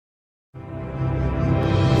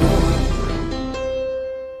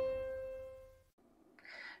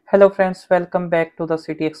Hello friends, welcome back to the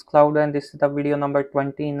CTXCLOUD, and this is the video number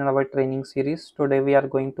 20 in our training series. Today we are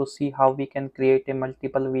going to see how we can create a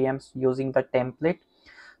multiple VMs using the template.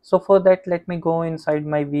 So for that, let me go inside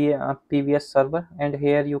my PVS server, and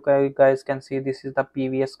here you guys can see this is the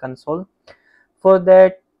PVS console. For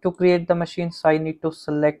that, to create the machines, I need to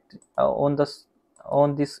select on this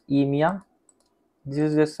EMEA. This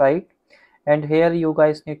is the site, and here you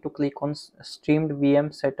guys need to click on streamed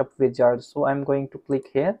VM setup wizard. So I'm going to click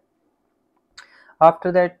here.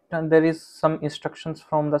 After that, there is some instructions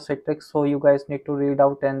from the Citrix, so you guys need to read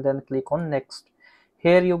out and then click on next.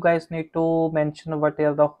 Here you guys need to mention what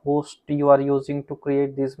are the host you are using to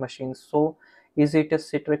create these machines. So is it a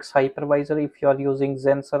Citrix hypervisor? If you are using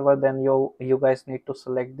Xen server, then you guys need to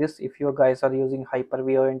select this. If you guys are using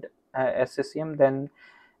Hyper-V and SCCM, then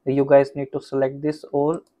you guys need to select this.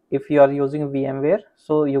 Or if you are using VMware,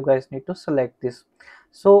 so you guys need to select this.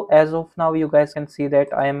 So as of now, you guys can see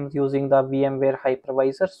that I am using the VMware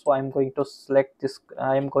hypervisor, so I'm going to select this.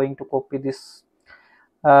 I am going to copy this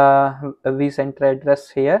vCenter address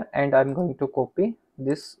here, and I'm going to copy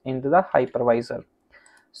this into the hypervisor.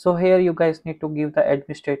 So here you guys need to give the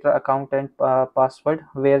administrator account and password,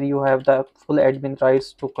 where you have the full admin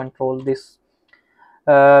rights to control this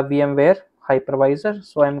VMware hypervisor.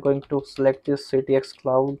 So I'm going to select this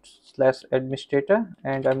CTXCLOUD/administrator,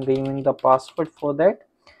 and I'm giving the password for that.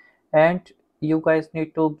 And you guys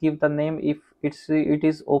need to give the name. If it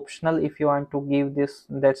is optional, if you want to give this,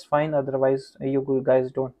 that's fine. Otherwise you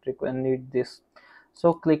guys don't need this.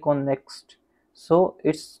 So click on next. So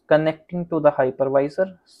it's connecting to the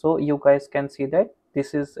hypervisor, so you guys can see that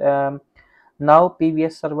this is now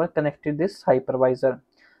PVS server connected this hypervisor.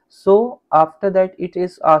 So after that, it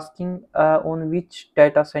is asking on which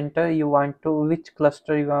data center you want to, which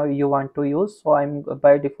cluster you want to use. So I'm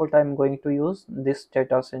by default I'm going to use this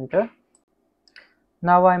data center.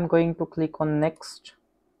 Now I'm going to click on next.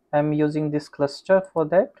 I'm using this cluster for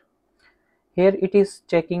that. Here it is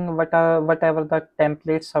checking whatever the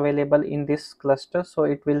templates available in this cluster, so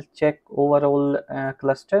it will check overall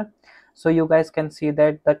cluster. So you guys can see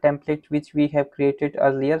that the template which we have created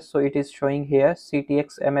earlier, so it is showing here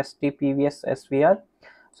CTX MST PVS SVR.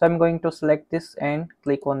 So I'm going to select this and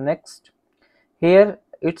click on next. Here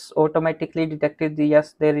it's automatically detected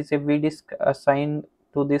yes, there is a Vdisk assigned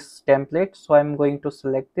to this template, so I'm going to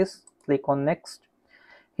select this, click on next.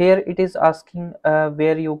 Here it is asking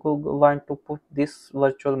where you want to put this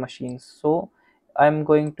virtual machines. So I'm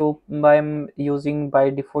using by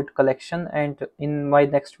default collection, and in my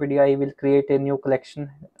next video I will create a new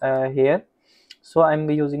collection here. So I'm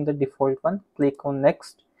using the default one. Click on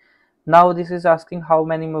next. Now this is asking how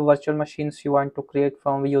many virtual machines you want to create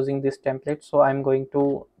from using this template. So I'm going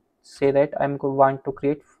to say that I want to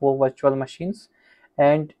create 4 virtual machines,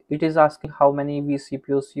 and it is asking how many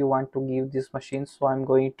vCPUs you want to give this machine. So I'm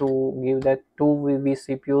going to give that 2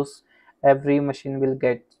 vCPUs every machine will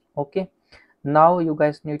get. Okay, now you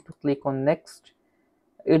guys need to click on next.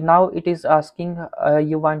 Now it is asking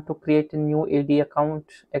you want to create a new AD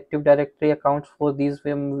account, Active Directory account for these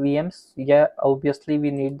VMs. Yeah, obviously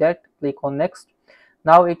we need that. Click on next.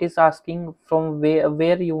 Now it is asking from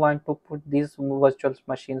where you want to put these virtual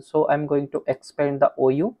machines. So I'm going to expand the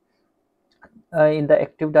OU. In the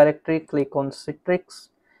Active Directory, click on Citrix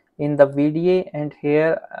in the VDA, and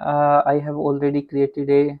here I have already created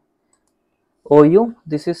a OU.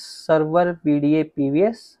 This is server VDA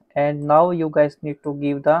PVS, and now you guys need to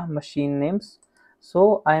give the machine names.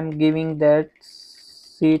 So I am giving that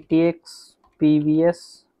CTX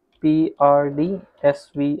PVS PRD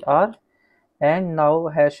SVR, and now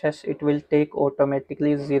hash it will take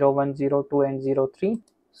automatically 01, 02 and 03.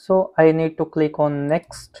 So I need to click on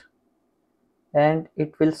next, and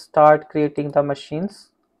it will start creating the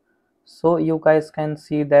machines. So you guys can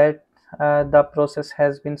see that the process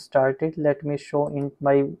has been started. Let me show in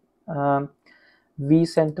my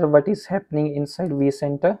vCenter what is happening inside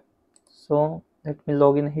vCenter. So let me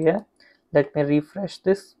log in here. Let me refresh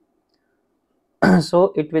this.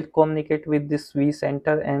 So it will communicate with this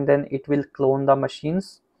vCenter, and then it will clone the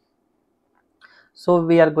machines. So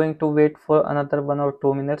we are going to wait for another 1 or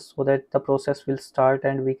 2 minutes so that the process will start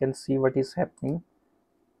and we can see what is happening.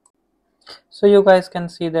 So you guys can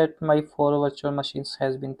see that my 4 virtual machines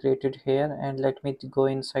has been created here, and let me go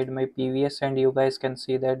inside my PVS, and you guys can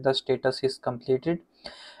see that the status is completed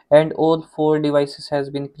and all 4 devices has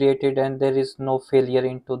been created and there is no failure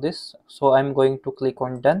into this. So I'm going to click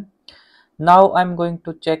on done. Now I'm going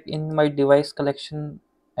to check in my device collection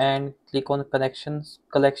and click on collections,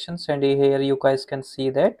 and here you guys can see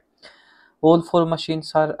that all 4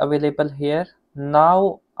 machines are available here.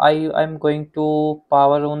 Now I'm going to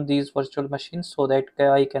power on these virtual machines so that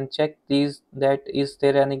I can check these, that is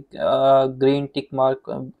there any green tick mark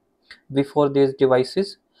before these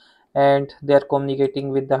devices and they are communicating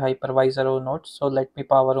with the hypervisor or not. So let me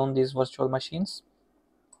power on these virtual machines.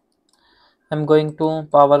 I'm going to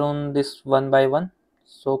power on this one by one.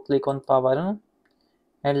 So click on power on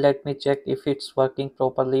and let me check if it's working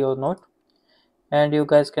properly or not. And you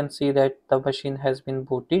guys can see that the machine has been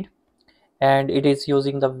booted and it is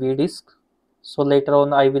using the Vdisk. So later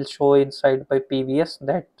on I will show inside by PVS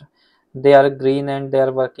that they are green and they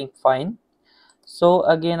are working fine. So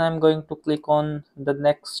again I'm going to click on the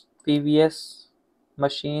next PVS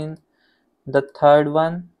machine, the third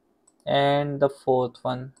one and the fourth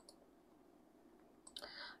one.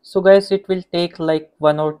 So guys, it will take like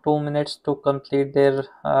 1 or 2 minutes to complete their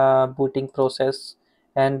booting process,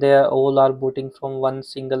 and they all are booting from one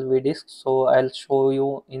single Vdisk. So I'll show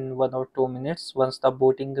you in 1 or 2 minutes once the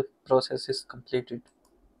booting process is completed.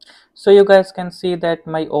 So you guys can see that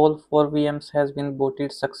my all 4 VMs has been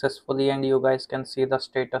booted successfully, and you guys can see the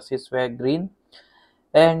status is very green.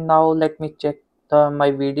 And now let me check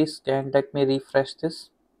my Vdisk and let me refresh this.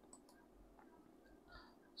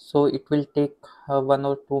 So it will take 1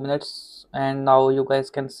 or 2 minutes, and now you guys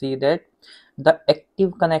can see that the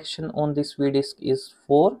active connection on this Vdisk is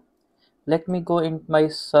 4. Let me go in my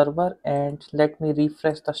server and let me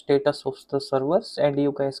refresh the status of the servers, and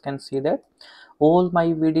you guys can see that all my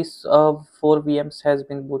Vdisk 4 VMs has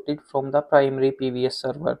been booted from the primary PVS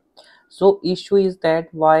server. So issue is that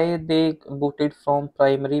why they booted from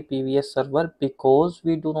primary PVS server, because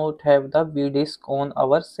we do not have the Vdisk on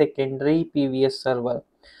our secondary PVS server.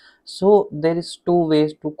 So there is two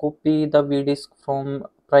ways to copy the Vdisk from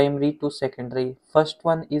primary to secondary. First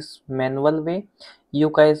one is manual way.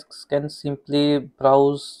 You guys can simply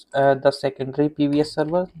browse the secondary PVS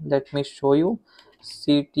server. Let me show you.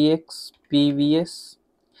 CTX PVS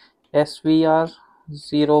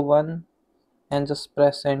SVR01 and just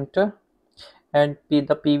press enter, and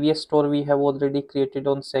the PVS store we have already created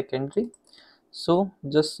on secondary. So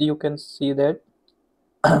just you can see that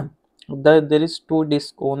there is two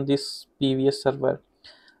disks on this PVS server.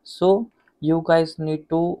 So you guys need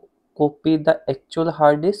to copy the actual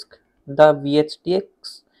hard disk, the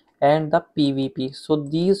VHDX and the PVP. So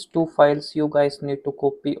these two files you guys need to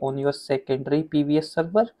copy on your secondary PVS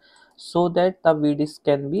server so that the VDisk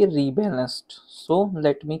can be rebalanced. So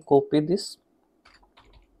let me copy this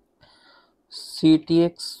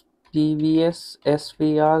CTX PVS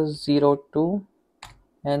SVR02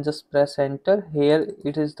 and just press enter. Here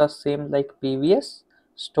it is the same like PVS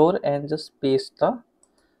store, and just paste the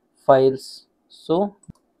files. So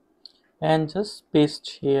and just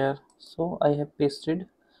paste here. So I have pasted.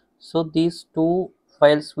 So these two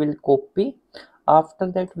files will copy. After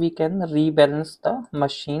that we can rebalance the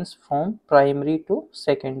machines from primary to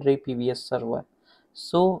secondary PVS server.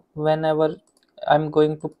 So whenever I'm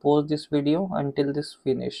going to pause this video until this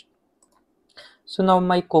finished. So now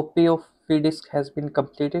my copy of Vdisk has been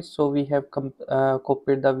completed. So we have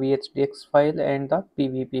copied the VHDX file and the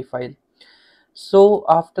PVP file. So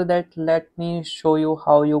after that, let me show you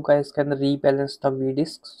how you guys can rebalance the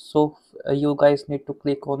Vdisk. So you guys need to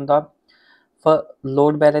click on the for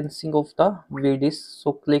load balancing of the Vdisk.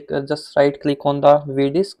 So just right click on the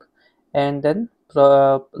Vdisk and then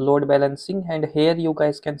load balancing, and here you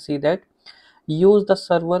guys can see that use the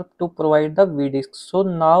server to provide the Vdisk. So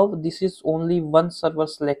now this is only one server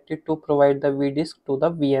selected to provide the Vdisk to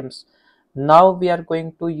the VMs. Now we are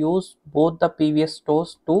going to use both the previous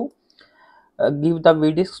stores to give the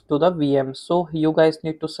Vdisk to the VM. So you guys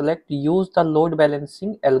need to select use the load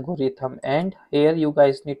balancing algorithm, and here you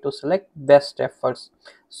guys need to select best efforts.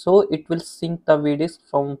 So it will sync the Vdisk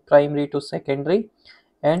from primary to secondary,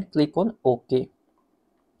 and click on OK.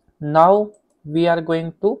 Now we are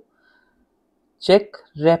going to check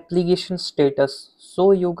replication status.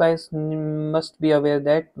 So you guys must be aware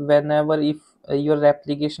that whenever if your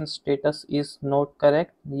replication status is not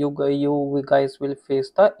correct, you guys will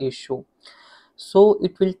face the issue. So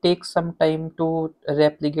it will take some time to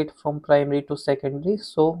replicate from primary to secondary.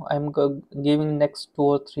 So I'm giving next 2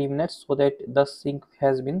 or 3 minutes so that the sync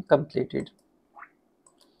has been completed.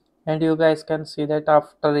 And you guys can see that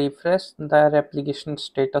after refresh, the replication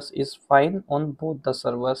status is fine on both the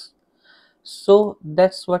servers. So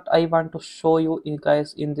that's what I want to show you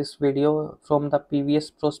guys in this video from the previous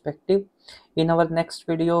perspective. In our next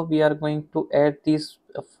video we are going to add these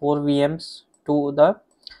 4 VMs to the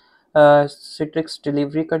Citrix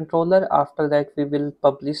delivery controller. After that we will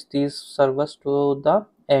publish these servers to the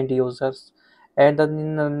end users, and then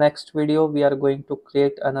in the next video we are going to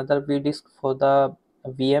create another Vdisk for the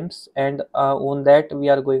VMs, and on that we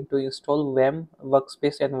are going to install VM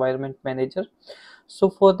workspace environment manager. So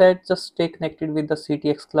for that, just stay connected with the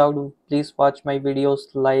CTX Cloud. Please watch my videos,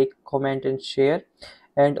 like, comment and share,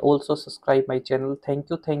 and also subscribe my channel. Thank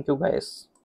you guys.